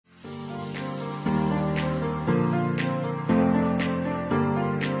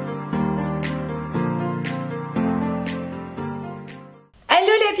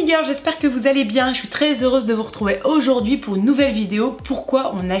girls, j'espère que vous allez bien. Je suis très heureuse de vous retrouver aujourd'hui pour une nouvelle vidéo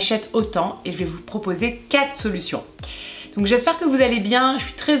Pourquoi on achète autant, et je vais vous proposer 4 solutions. Donc j'espère que vous allez bien. Je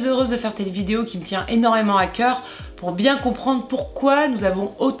suis très heureuse de faire cette vidéo qui me tient énormément à cœur pour bien comprendre pourquoi nous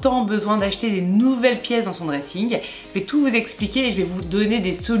avons autant besoin d'acheter des nouvelles pièces dans son dressing. Je vais tout vous expliquer et je vais vous donner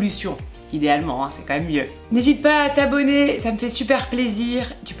des solutions. Idéalement, hein, c'est quand même mieux. N'hésite pas à t'abonner, ça me fait super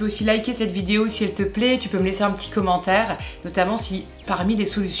plaisir. Tu peux aussi liker cette vidéo si elle te plaît. Tu peux me laisser un petit commentaire, notamment si parmi les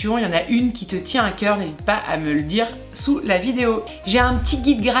solutions, il y en a une qui te tient à cœur. N'hésite pas à me le dire sous la vidéo. J'ai un petit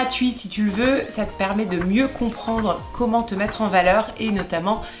guide gratuit si tu le veux. Ça te permet de mieux comprendre comment te mettre en valeur et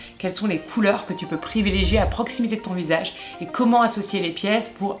notamment quelles sont les couleurs que tu peux privilégier à proximité de ton visage et comment associer les pièces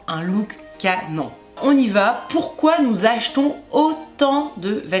pour un look canon. On y va. Pourquoi nous achetons autant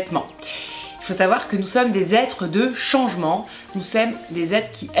de vêtements? Il faut savoir que nous sommes des êtres de changement, nous sommes des êtres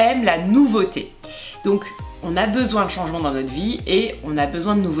qui aiment la nouveauté. Donc on a besoin de changement dans notre vie et on a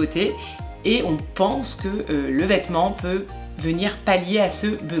besoin de nouveauté et on pense que le vêtement peut venir pallier à ce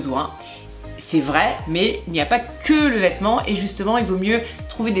besoin. C'est vrai, mais il n'y a pas que le vêtement et justement il vaut mieux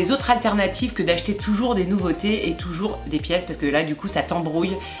trouver des autres alternatives que d'acheter toujours des nouveautés et toujours des pièces parce que là du coup ça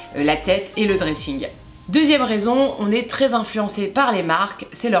t'embrouille la tête et le dressing. Deuxième raison, on est très influencé par les marques,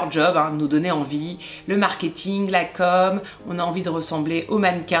 c'est leur job, hein, de nous donner envie, le marketing, la com, on a envie de ressembler aux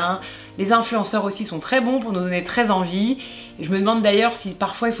mannequins. Les influenceurs aussi sont très bons pour nous donner très envie. Et je me demande d'ailleurs si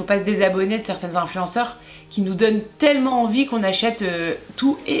parfois il ne faut pas se désabonner de certains influenceurs qui nous donnent tellement envie qu'on achète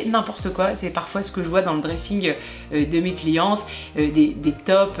tout et n'importe quoi. C'est parfois ce que je vois dans le dressing de mes clientes, des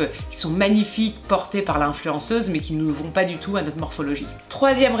tops qui sont magnifiques portés par l'influenceuse mais qui ne vont pas du tout à notre morphologie.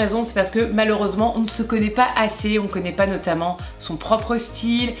 Troisième raison, c'est parce que malheureusement on ne se connaît pas assez, on ne connaît pas notamment son propre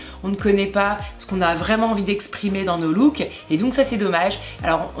style, on ne connaît pas ce qu'on a vraiment envie d'exprimer dans nos looks et donc ça c'est dommage.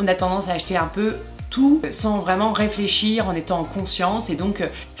 Alors on a tendance à acheter un peu tout sans vraiment réfléchir, en étant en conscience et donc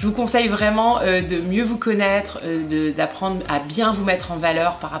je vous conseille vraiment de mieux vous connaître, d'apprendre à bien vous mettre en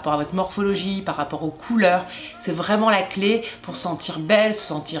valeur par rapport à votre morphologie, par rapport aux couleurs. C'est vraiment la clé pour se sentir belle, se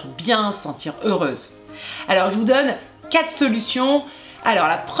sentir bien, se sentir heureuse. Alors je vous donne 4 solutions. Alors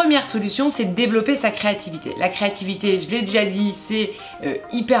la première solution, c'est de développer sa créativité. La créativité, je l'ai déjà dit, c'est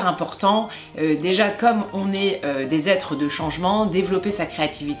hyper important. Déjà comme on est des êtres de changement, développer sa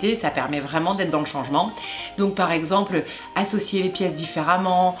créativité, ça permet vraiment d'être dans le changement. Donc par exemple, associer les pièces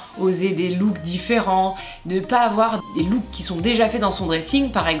différemment, oser des looks différents, ne pas avoir des looks qui sont déjà faits dans son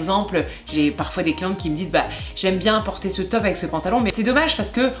dressing. Par exemple, j'ai parfois des clientes qui me disent bah, j'aime bien porter ce top avec ce pantalon, mais c'est dommage parce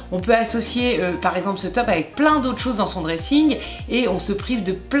que on peut associer par exemple ce top avec plein d'autres choses dans son dressing et on se prive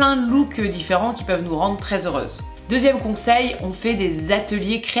de plein de looks différents qui peuvent nous rendre très heureuses. Deuxième conseil, on fait des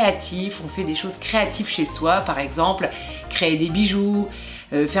ateliers créatifs, on fait des choses créatives chez soi, par exemple créer des bijoux,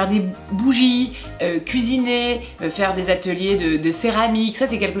 faire des bougies, cuisiner, faire des ateliers de céramique. Ça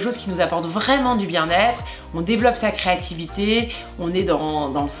c'est quelque chose qui nous apporte vraiment du bien-être. On développe sa créativité, on est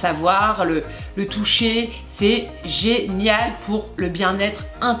dans le savoir, le toucher. C'est génial pour le bien-être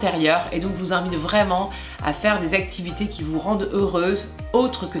intérieur et donc je vous invite vraiment à faire des activités qui vous rendent heureuse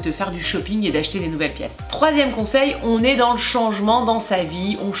autre que de faire du shopping et d'acheter des nouvelles pièces. Troisième conseil, on est dans le changement dans sa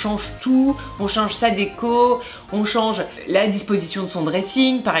vie, on change tout, on change sa déco, on change la disposition de son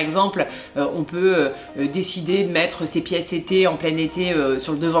dressing. Par exemple, on peut décider de mettre ses pièces été en plein été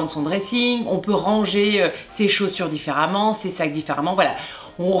sur le devant de son dressing, on peut ranger ses chaussures différemment, ses sacs différemment, voilà.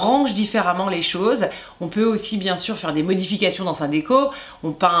 On range différemment les choses. On peut aussi bien sûr faire des modifications dans sa déco.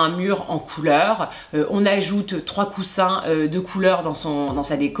 On peint un mur en couleur, on ajoute 3 coussins de couleur dans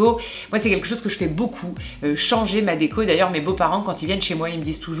sa déco. Moi c'est quelque chose que je fais beaucoup, changer ma déco. D'ailleurs mes beaux-parents quand ils viennent chez moi ils me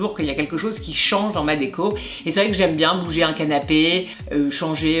disent toujours qu'il y a quelque chose qui change dans ma déco. Et c'est vrai que j'aime bien bouger un canapé,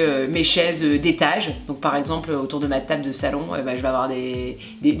 changer mes chaises d'étage. Donc par exemple autour de ma table de salon, bah, je vais avoir des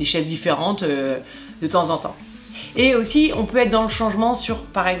chaises différentes de temps en temps. Et aussi, on peut être dans le changement sur,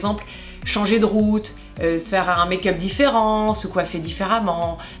 par exemple, changer de route, se faire un make-up différent, se coiffer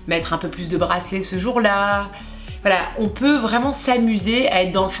différemment, mettre un peu plus de bracelets ce jour-là. Voilà, on peut vraiment s'amuser à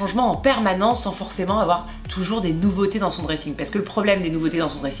être dans le changement en permanence sans forcément avoir toujours des nouveautés dans son dressing. Parce que le problème des nouveautés dans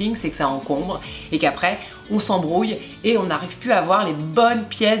son dressing, c'est que ça encombre et qu'après, on s'embrouille et on n'arrive plus à avoir les bonnes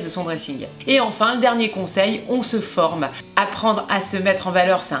pièces de son dressing. Et enfin, le dernier conseil, on se forme. Apprendre à se mettre en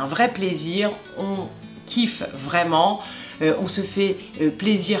valeur, c'est un vrai plaisir. On kiffe vraiment, on se fait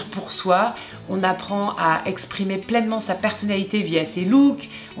plaisir pour soi, on apprend à exprimer pleinement sa personnalité via ses looks,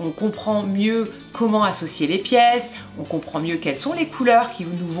 on comprend mieux comment associer les pièces, on comprend mieux quelles sont les couleurs qui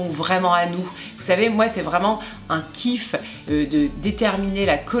nous vont vraiment à nous. Vous savez, moi c'est vraiment un kiff de déterminer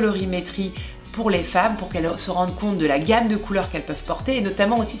la colorimétrie pour les femmes, pour qu'elles se rendent compte de la gamme de couleurs qu'elles peuvent porter et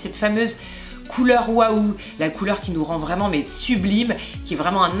notamment aussi cette fameuse couleur waouh, la couleur qui nous rend vraiment mais sublime, qui est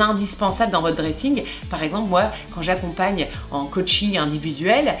vraiment un indispensable dans votre dressing. Par exemple, moi, quand j'accompagne en coaching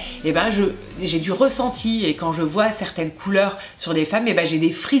individuel, eh ben j'ai du ressenti, et quand je vois certaines couleurs sur des femmes, eh ben j'ai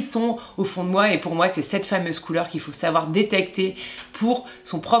des frissons au fond de moi, et pour moi, c'est cette fameuse couleur qu'il faut savoir détecter pour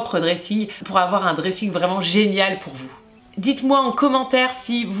son propre dressing, pour avoir un dressing vraiment génial pour vous. Dites-moi en commentaire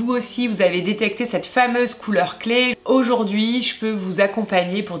si vous aussi vous avez détecté cette fameuse couleur clé. Aujourd'hui, je peux vous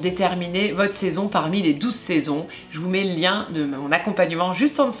accompagner pour déterminer votre saison parmi les 12 saisons. Je vous mets le lien de mon accompagnement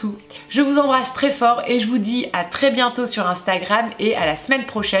juste en dessous. Je vous embrasse très fort et je vous dis à très bientôt sur Instagram et à la semaine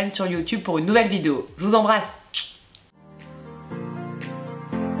prochaine sur YouTube pour une nouvelle vidéo. Je vous embrasse!